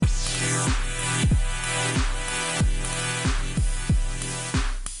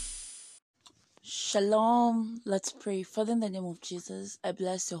Shalom. Let's pray. Father, in the name of Jesus, I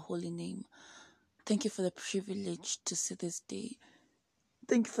bless your holy name. Thank you for the privilege to see this day.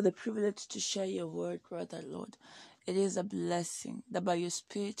 Thank you for the privilege to share your word, brother Lord. It is a blessing that by your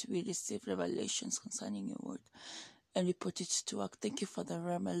Spirit we receive revelations concerning your word and we put it to work. Thank you for the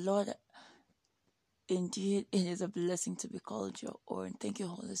rhema, Lord. Indeed, it is a blessing to be called your own. Thank you,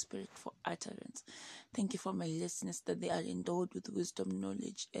 Holy Spirit, for utterance. Thank you for my listeners that they are endowed with wisdom,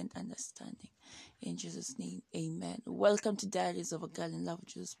 knowledge, and understanding. In Jesus' name, amen. Welcome to Diaries of a Girl in Love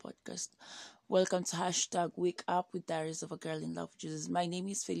with Jesus podcast. Welcome to hashtag Wake Up with Diaries of a Girl in Love with Jesus. My name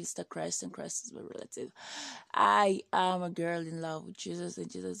is Felista Christ, and Christ is my relative. I am a girl in love with Jesus, and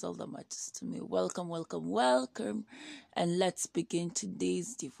Jesus is all that matters to me. Welcome, welcome, welcome. And let's begin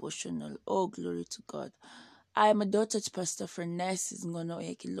today's devotional. Oh, glory to God. I am a daughter to Pastor Francis Ngono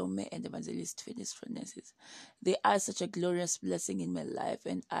Ekilome and Evangelist Phyllis Francis. They are such a glorious blessing in my life,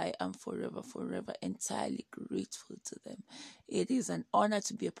 and I am forever, forever entirely grateful to them. It is an honor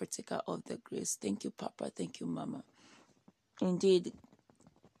to be a partaker of their grace. Thank you, Papa. Thank you, Mama. Indeed,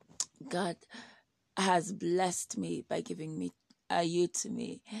 God has blessed me by giving me you to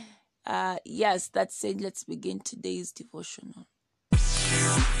me. Yes, that said, let's begin today's devotional.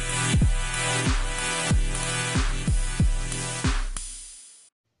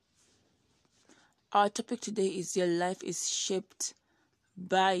 Our topic today is your life is shaped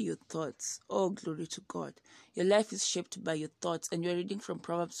by your thoughts. Oh, glory to God. Your life is shaped by your thoughts. And we're reading from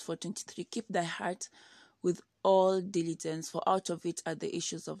Proverbs 4:23. Keep thy heart with all diligence, for out of it are the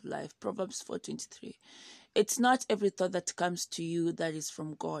issues of life. Proverbs 4:23. It's not every thought that comes to you that is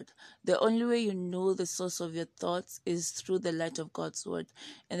from God. The only way you know the source of your thoughts is through the light of God's word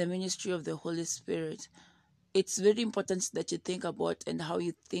and the ministry of the Holy Spirit. It's very important that you think about and how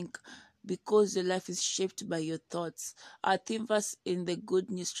you think, because your life is shaped by your thoughts. Our theme verse in the Good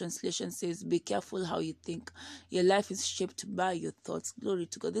News Translation says, be careful how you think. Your life is shaped by your thoughts. Glory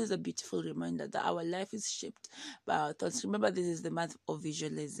to God. This is a beautiful reminder that our life is shaped by our thoughts. Remember, this is the month of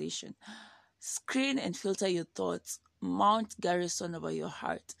visualization. Screen and filter your thoughts. Mount garrison over your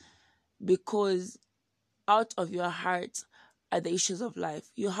heart, because out of your heart are the issues of life.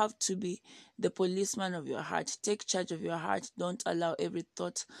 You have to be the policeman of your heart. Take charge of your heart. Don't allow every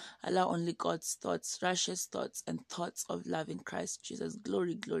thought. Allow only God's thoughts, righteous thoughts, and thoughts of love in Christ Jesus.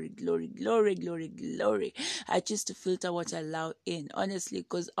 Glory, glory, glory, glory, glory, glory. I choose to filter what I allow in, honestly,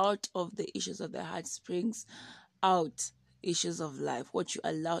 because out of the issues of the heart springs out issues of life. What you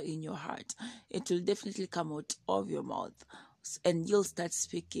allow in your heart, it will definitely come out of your mouth, and you'll start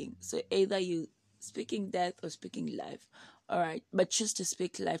speaking. So either you speaking death or speaking life. All right, but choose to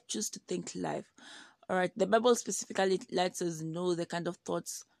speak life, choose to think life. All right, the Bible specifically lets us know the kind of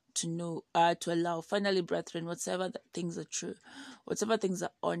thoughts to allow. Finally, brethren, whatsoever things are true, whatever things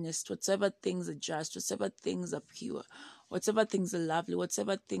are honest, whatsoever things are just, whatsoever things are pure, whatsoever things are lovely,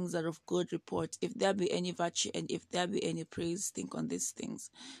 whatsoever things are of good report, if there be any virtue and if there be any praise, think on these things.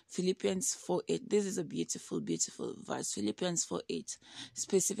 Philippians 4:8. This is a beautiful, beautiful verse. Philippians 4:8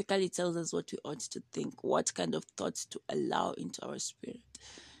 specifically tells us what we ought to think, what kind of thoughts to allow into our spirit.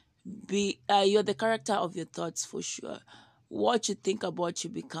 You're the character of your thoughts for sure. What you think about, you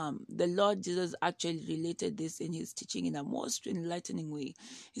become. The Lord Jesus actually related this in his teaching in a most enlightening way.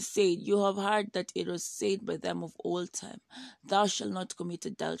 He said, you have heard that it was said by them of old time, thou shalt not commit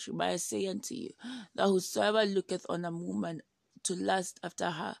adultery. But I say unto you, that whosoever looketh on a woman to lust after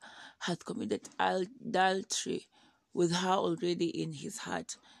her hath committed adultery with her already in his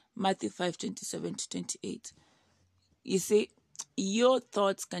heart. Matthew 5:27-28. You see, your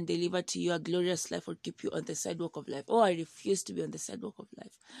thoughts can deliver to you a glorious life or keep you on the sidewalk of life. Oh, I refuse to be on the sidewalk of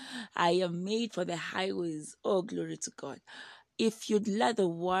life. I am made for the highways. Oh, glory to God. If you'd let the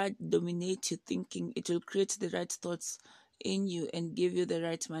word dominate your thinking, it will create the right thoughts in you and give you the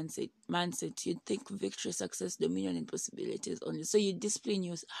right mindset. You think victory, success, dominion, and possibilities only. So you discipline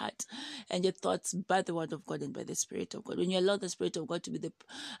your heart and your thoughts by the word of God and by the Spirit of God. When you allow the Spirit of God to be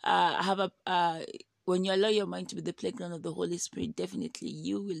when you allow your mind to be the playground of the Holy Spirit, definitely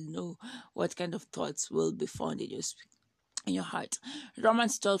you will know what kind of thoughts will be found in your heart.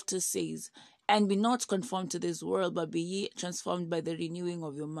 Romans 12:2 says, and be not conformed to this world, but be ye transformed by the renewing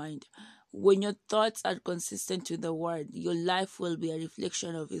of your mind. When your thoughts are consistent with the word, your life will be a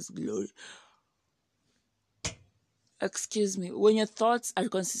reflection of his glory. When your thoughts are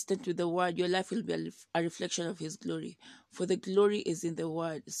consistent with the word, your life will be a reflection of his glory. For the glory is in the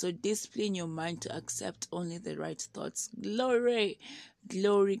word. So discipline your mind to accept only the right thoughts. Glory,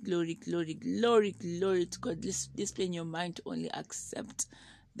 glory, glory, glory, glory, glory to God. Discipline your mind to only accept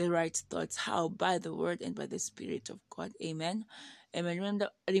the right thoughts. How? By the word and by the Spirit of God. Amen. Amen.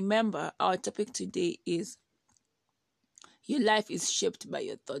 Remember, our topic today is your life is shaped by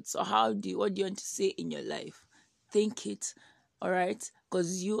your thoughts. So what do you want to say in your life? Think it, all right?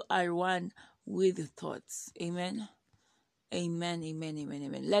 Because you are one with the thoughts. Amen. Amen, amen, amen,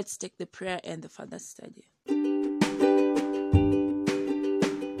 amen. Let's take the prayer and the further study.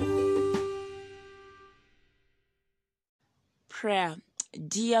 Prayer.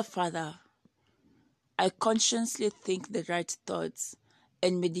 Dear Father, I consciously think the right thoughts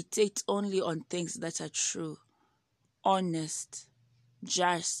and meditate only on things that are true, honest,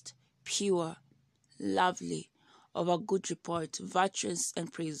 just, pure, lovely, of a good report, virtuous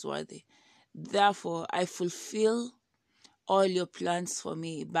and praiseworthy. Therefore, I fulfill all your plans for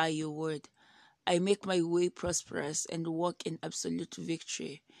me by your word. I make my way prosperous and walk in absolute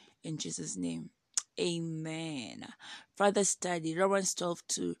victory. In Jesus' name, amen. Further study, Romans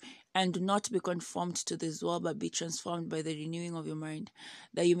 12:2. And do not be conformed to this world, but be transformed by the renewing of your mind,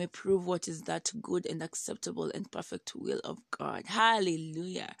 that you may prove what is that good and acceptable and perfect will of God.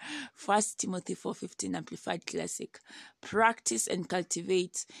 Hallelujah. 1 Timothy 4:15, Amplified Classic. Practice and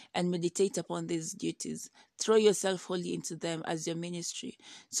cultivate and meditate upon these duties. Throw yourself wholly into them as your ministry,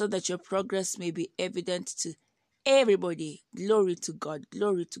 so that your progress may be evident to everybody. Glory to God.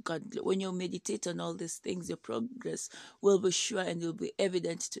 Glory to God. When you meditate on all these things, your progress will be sure and will be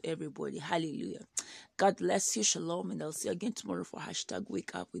evident to everybody. Hallelujah. God bless you. Shalom. And I'll see you again tomorrow for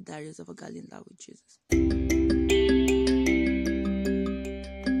 #Wake Up with Diaries of a Girl in Love with Jesus.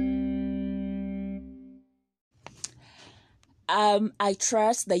 I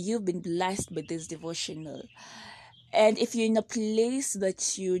trust that you've been blessed by this devotional. And if you're in a place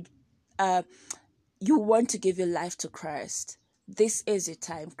that you want to give your life to Christ, this is your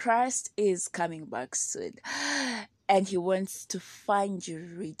time. Christ is coming back soon, and he wants to find you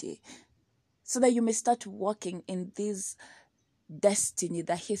ready so that you may start walking in this destiny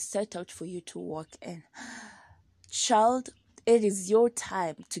that he set out for you to walk in. Child, it is your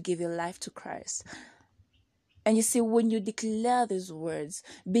time to give your life to Christ. And you see, when you declare these words,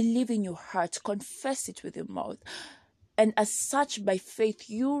 believe in your heart, confess it with your mouth, and as such, by faith,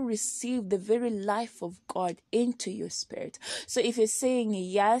 you receive the very life of God into your spirit. So if you're saying,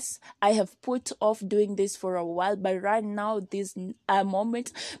 yes, I have put off doing this for a while, but right now, this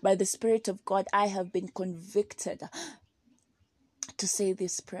moment, by the Spirit of God, I have been convicted to say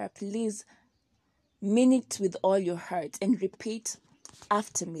this prayer. Please mean it with all your heart and repeat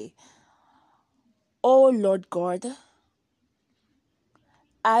after me. Oh Lord God,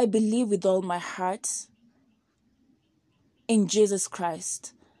 I believe with all my heart in Jesus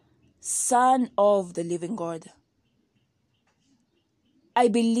Christ, Son of the living God. I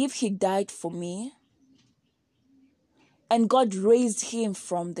believe he died for me, and God raised him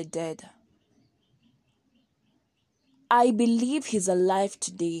from the dead. I believe he's alive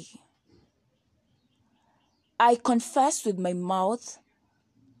today. I confess with my mouth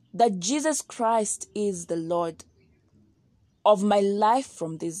that Jesus Christ is the Lord of my life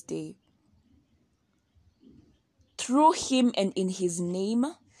from this day. Through him and in his name,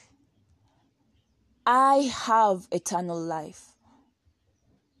 I have eternal life.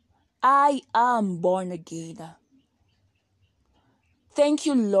 I am born again. Thank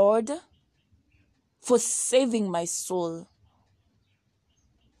you, Lord, for saving my soul.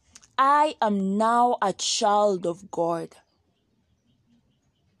 I am now a child of God.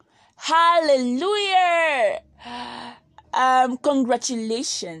 Hallelujah!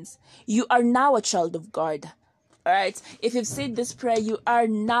 Congratulations. You are now a child of God. All right. If you've said this prayer, you are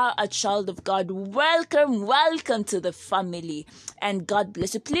now a child of God. Welcome, welcome to the family. And God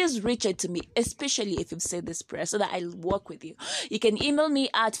bless you. Please reach out to me, especially if you've said this prayer, so that I'll work with you. You can email me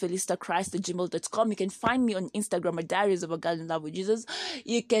at felistachrist@gmail.com. You can find me on Instagram at Diaries of a Girl in Love with Jesus.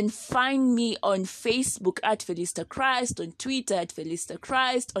 You can find me on Facebook at Felista Christ, on Twitter at Felista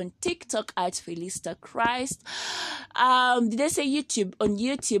Christ, on TikTok at Felista Christ. Did I say YouTube? On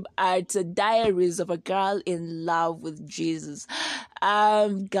YouTube at Diaries of a Girl in Love with Jesus.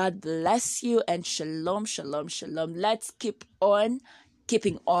 God bless you and shalom, shalom, shalom. Let's keep on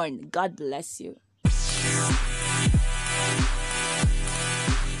keeping on. God bless you.